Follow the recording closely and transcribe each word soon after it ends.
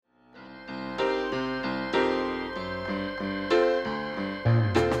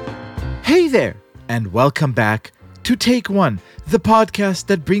Hey there, and welcome back to Take One, the podcast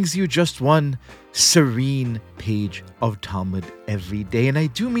that brings you just one serene page of Talmud every day. And I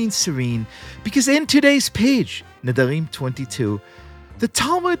do mean serene because in today's page, Nedarim 22, the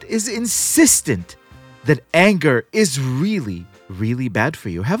Talmud is insistent that anger is really, really bad for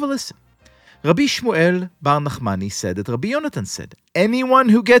you. Have a listen. Rabbi Shmuel Bar Nachmani said that Rabbi Yonatan said, anyone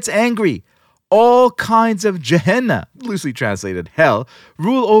who gets angry, all kinds of Gehenna, loosely translated hell,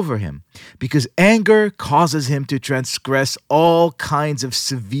 rule over him, because anger causes him to transgress all kinds of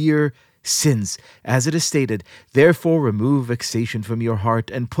severe sins. As it is stated, therefore remove vexation from your heart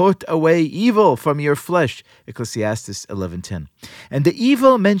and put away evil from your flesh. Ecclesiastes 11:10. And the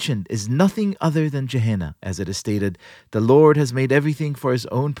evil mentioned is nothing other than Gehenna. As it is stated, the Lord has made everything for his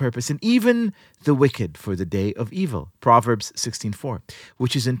own purpose, and even the wicked for the day of evil. Proverbs 16:4,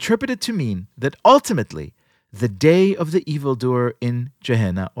 which is interpreted to mean that ultimately the day of the evildoer in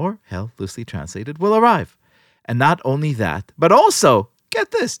Gehenna, or hell loosely translated, will arrive. And not only that, but also,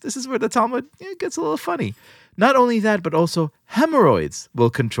 get this is where the Talmud gets a little funny. Not only that, but also hemorrhoids will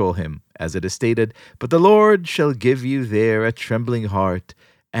control him, as it is stated, but the Lord shall give you there a trembling heart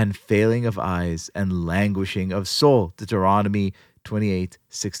and failing of eyes and languishing of soul. Deuteronomy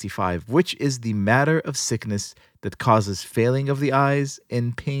 28:65, which is the matter of sickness that causes failing of the eyes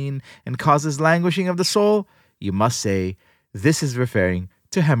in pain and causes languishing of the soul. You must say, this is referring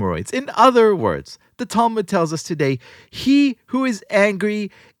to hemorrhoids. In other words, the Talmud tells us today, he who is angry,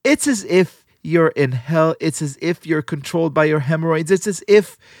 it's as if you're in hell. It's as if you're controlled by your hemorrhoids. It's as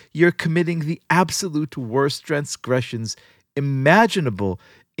if you're committing the absolute worst transgressions imaginable,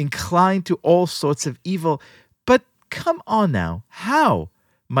 inclined to all sorts of evil. But come on now, how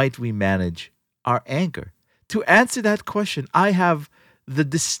might we manage our anger? To answer that question, I have the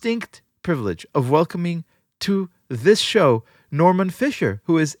distinct privilege of welcoming to this show Norman Fisher,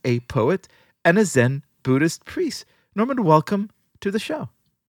 who is a poet and a Zen Buddhist priest. Norman, welcome to the show.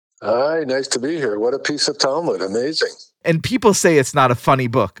 Hi, nice to be here. What a piece of Talmud. Amazing. And people say it's not a funny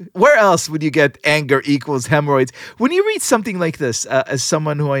book. Where else would you get anger equals hemorrhoids? When you read something like this, as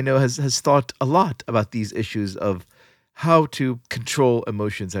someone who I know has thought a lot about these issues of how to control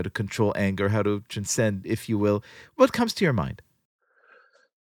emotions, how to control anger, how to transcend, if you will, what comes to your mind?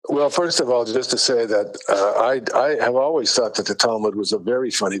 Well, first of all, just to say that I have always thought that the Talmud was a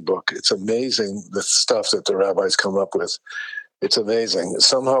very funny book. It's amazing the stuff that the rabbis come up with. It's amazing.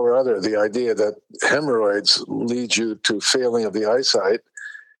 Somehow or other, the idea that hemorrhoids lead you to failing of the eyesight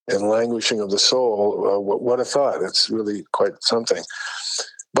and languishing of the soul, what a thought. It's really quite something.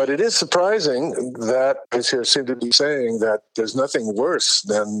 But it is surprising that I seem to be saying that there's nothing worse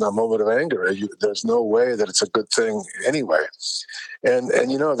than a moment of anger. There's no way that it's a good thing anyway. And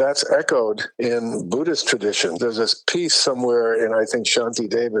that's echoed in Buddhist tradition. There's this piece somewhere in, I think, Shanti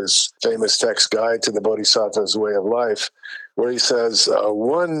Deva's famous text, Guide to the Bodhisattva's Way of Life, where he says,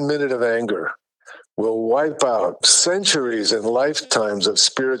 1 minute of anger will wipe out centuries and lifetimes of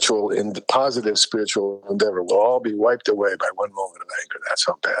spiritual and positive spiritual endeavor. Will all be wiped away by 1 moment of anger. That's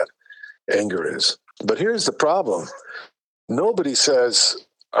how bad anger is. But here's the problem. Nobody says,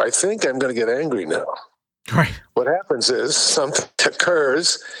 I think I'm going to get angry now. Right. What happens is something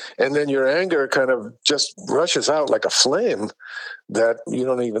occurs, and then your anger kind of just rushes out like a flame that you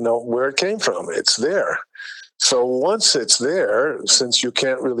don't even know where it came from. It's there. So once it's there, since you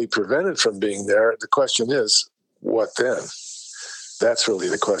can't really prevent it from being there, the question is, what then? That's really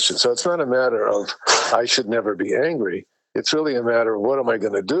the question. So it's not a matter of I should never be angry. It's really a matter of what am I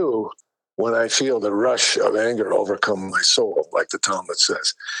going to do when I feel the rush of anger overcome my soul, like the Talmud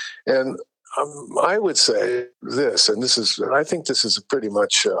says. And I would say this, and I think this is pretty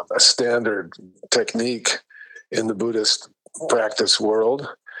much a standard technique in the Buddhist practice world.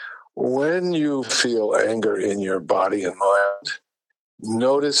 When you feel anger in your body and mind,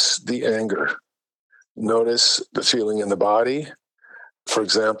 notice the anger. Notice the feeling in the body. For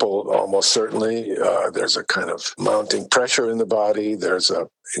example, almost certainly there's a kind of mounting pressure in the body. There's an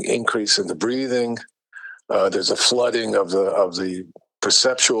increase in the breathing. There's a flooding of the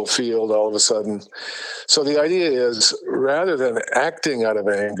perceptual field all of a sudden. So the idea is, rather than acting out of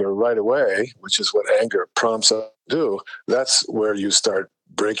anger right away, which is what anger prompts us to do, that's where you start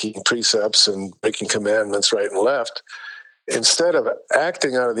breaking precepts and breaking commandments right and left. Instead of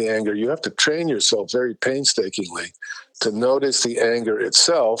acting out of the anger, you have to train yourself very painstakingly to notice the anger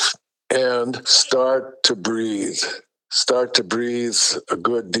itself and start to breathe. Start to breathe a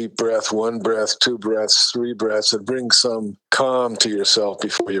good deep breath, 1 breath, 2 breaths, 3 breaths, and bring some calm to yourself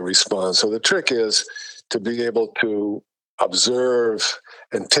before you respond. So the trick is to be able to observe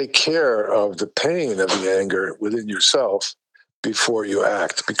and take care of the pain of the anger within yourself before you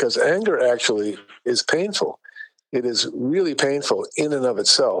act, because anger actually is painful. It is really painful in and of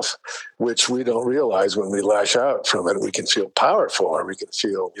itself, which we don't realize when we lash out from it. We can feel powerful or we can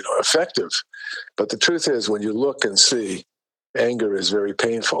feel, effective. But the truth is, when you look and see, anger is very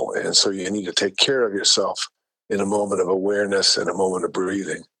painful. And so you need to take care of yourself in a moment of awareness and a moment of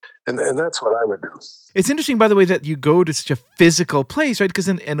breathing. And that's what I would do. It's interesting, by the way, that you go to such a physical place, right? Because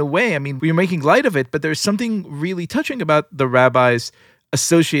in a way, I mean, we're making light of it, but there's something really touching about the rabbis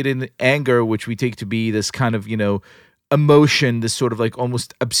associated anger, which we take to be this kind of, emotion, this sort of like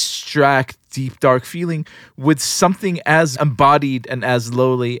almost abstract, deep, dark feeling with something as embodied and as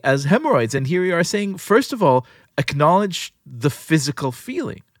lowly as hemorrhoids. And here you are saying, first of all, acknowledge the physical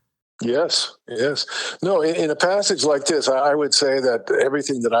feeling. Yes. No, in a passage like this, I would say that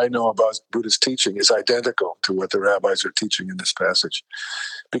everything that I know about Buddhist teaching is identical to what the rabbis are teaching in this passage.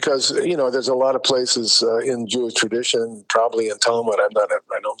 Because, there's a lot of places in Jewish tradition, probably in Talmud. I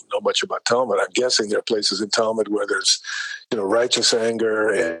don't know much about Talmud. I'm guessing there are places in Talmud where there's, righteous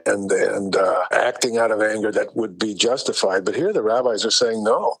anger and acting out of anger that would be justified. But here the rabbis are saying,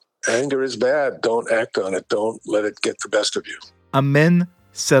 no, anger is bad. Don't act on it. Don't let it get the best of you. Amen.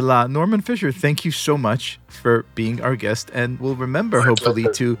 Selah. Norman Fischer, thank you so much for being our guest, and we'll remember, hopefully,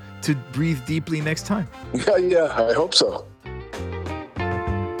 to breathe deeply next time. Yeah, I hope so.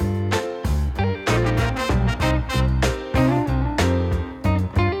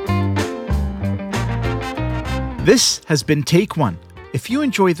 This has been Take One. If you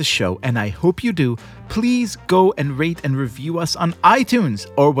enjoy the show, and I hope you do, please go and rate and review us on iTunes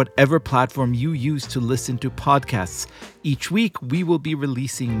or whatever platform you use to listen to podcasts. Each week, we will be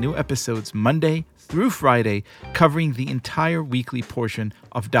releasing new episodes Monday through Friday, covering the entire weekly portion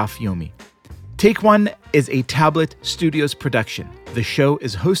of Daf Yomi. Take One is a Tablet Studios production. The show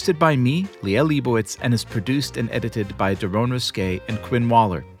is hosted by me, Liel Leibowitz, and is produced and edited by Daron Ruskay and Quinn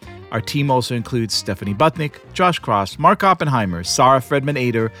Waller. Our team also includes Stephanie Butnick, Josh Cross, Mark Oppenheimer, Sarah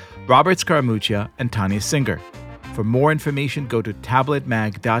Fredman-Ader, Robert Scaramuccia, and Tanya Singer. For more information, go to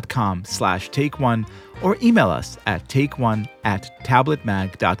tabletmag.com/takeone or email us at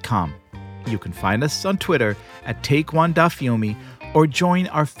takeone@tabletmag.com. You can find us on Twitter at TakeOneDafyomi or join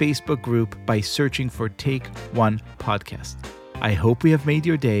our Facebook group by searching for Take One Podcast. I hope we have made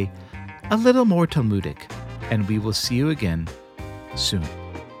your day a little more Talmudic, and we will see you again soon.